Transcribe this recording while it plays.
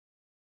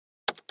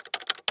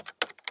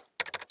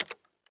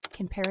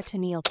Can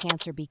peritoneal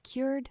cancer be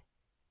cured?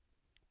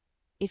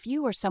 If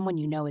you or someone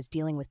you know is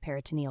dealing with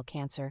peritoneal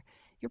cancer,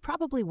 you're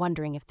probably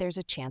wondering if there's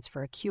a chance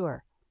for a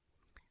cure.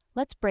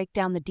 Let's break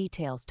down the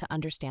details to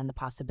understand the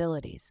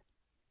possibilities.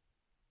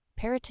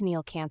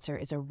 Peritoneal cancer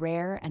is a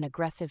rare and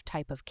aggressive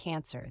type of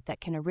cancer that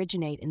can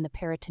originate in the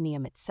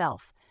peritoneum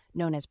itself,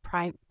 known as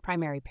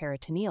primary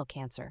peritoneal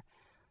cancer,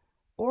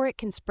 or it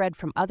can spread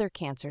from other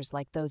cancers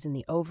like those in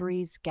the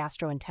ovaries,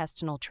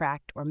 gastrointestinal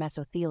tract, or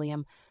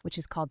mesothelium, which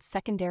is called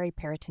secondary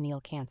peritoneal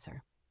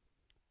cancer.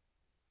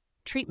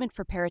 Treatment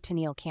for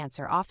peritoneal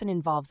cancer often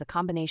involves a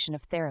combination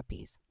of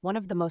therapies. One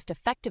of the most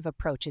effective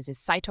approaches is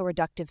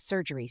cytoreductive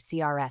surgery,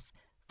 CRS,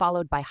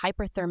 followed by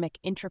hyperthermic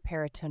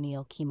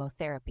intraperitoneal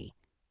chemotherapy.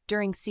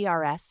 During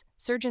CRS,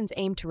 surgeons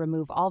aim to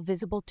remove all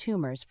visible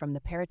tumors from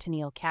the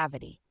peritoneal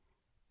cavity.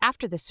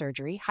 After the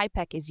surgery,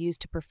 HIPEC is used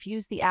to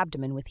perfuse the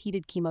abdomen with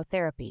heated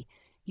chemotherapy,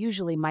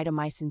 usually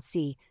mitomycin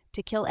C,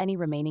 to kill any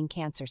remaining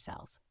cancer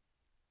cells.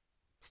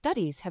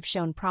 Studies have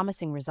shown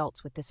promising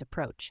results with this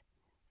approach.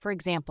 For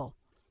example,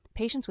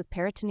 patients with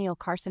peritoneal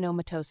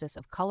carcinomatosis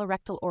of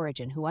colorectal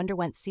origin who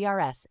underwent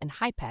CRS and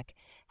HIPEC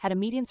had a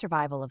median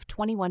survival of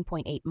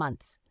 21.8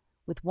 months,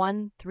 with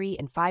 1, 3,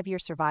 and 5-year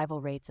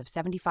survival rates of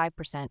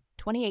 75%,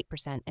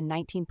 28%, and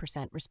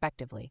 19%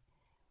 respectively.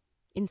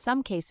 In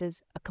some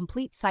cases, a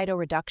complete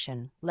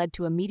cytoreduction led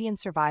to a median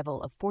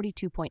survival of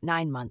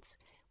 42.9 months,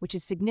 which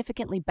is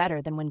significantly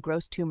better than when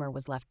gross tumor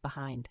was left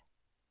behind.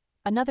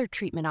 Another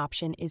treatment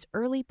option is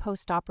early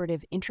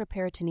postoperative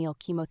intraperitoneal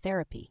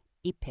chemotherapy,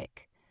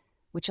 HIPEC,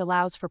 which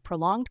allows for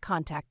prolonged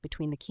contact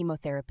between the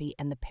chemotherapy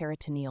and the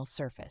peritoneal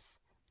surface.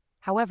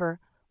 However,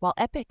 while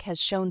HIPEC has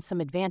shown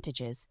some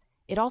advantages,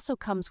 it also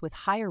comes with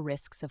higher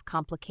risks of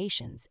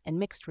complications and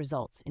mixed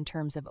results in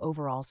terms of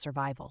overall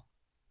survival.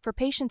 For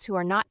patients who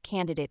are not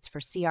candidates for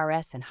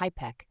CRS and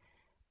HIPEC,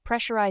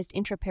 pressurized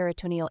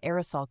intraperitoneal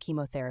aerosol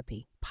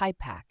chemotherapy,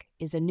 PIPAC,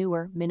 is a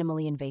newer,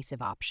 minimally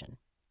invasive option.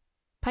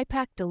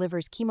 PIPAC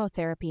delivers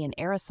chemotherapy in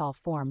aerosol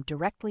form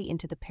directly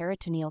into the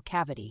peritoneal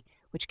cavity,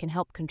 which can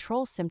help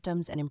control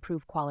symptoms and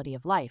improve quality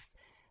of life,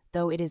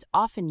 though it is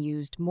often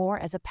used more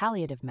as a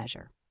palliative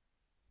measure.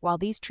 While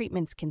these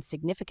treatments can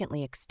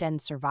significantly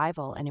extend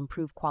survival and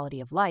improve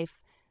quality of life,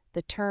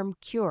 the term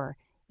cure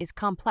is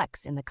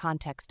complex in the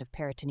context of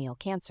peritoneal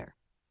cancer.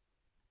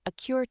 A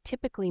cure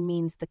typically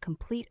means the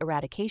complete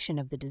eradication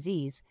of the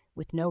disease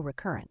with no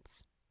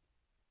recurrence.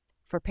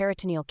 For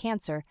peritoneal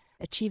cancer,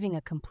 achieving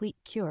a complete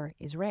cure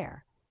is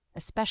rare,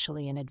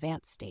 especially in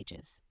advanced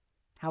stages.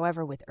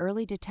 However, with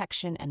early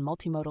detection and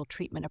multimodal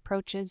treatment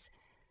approaches,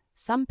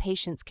 some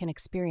patients can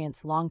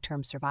experience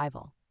long-term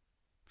survival.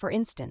 For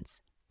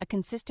instance, a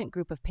consistent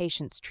group of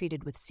patients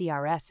treated with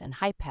CRS and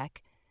HIPEC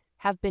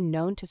have been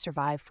known to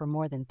survive for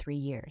more than 3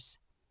 years,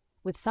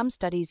 with some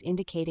studies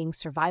indicating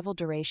survival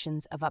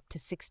durations of up to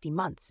 60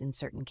 months in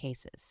certain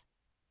cases.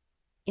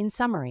 In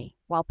summary,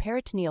 while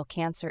peritoneal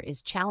cancer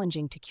is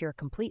challenging to cure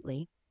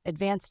completely,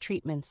 advanced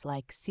treatments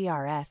like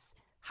CRS,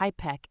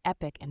 HIPEC,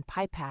 EPIC, and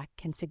PIPAC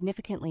can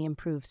significantly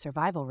improve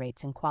survival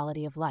rates and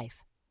quality of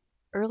life.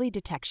 Early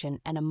detection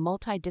and a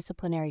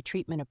multidisciplinary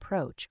treatment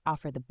approach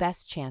offer the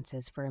best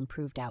chances for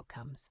improved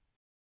outcomes.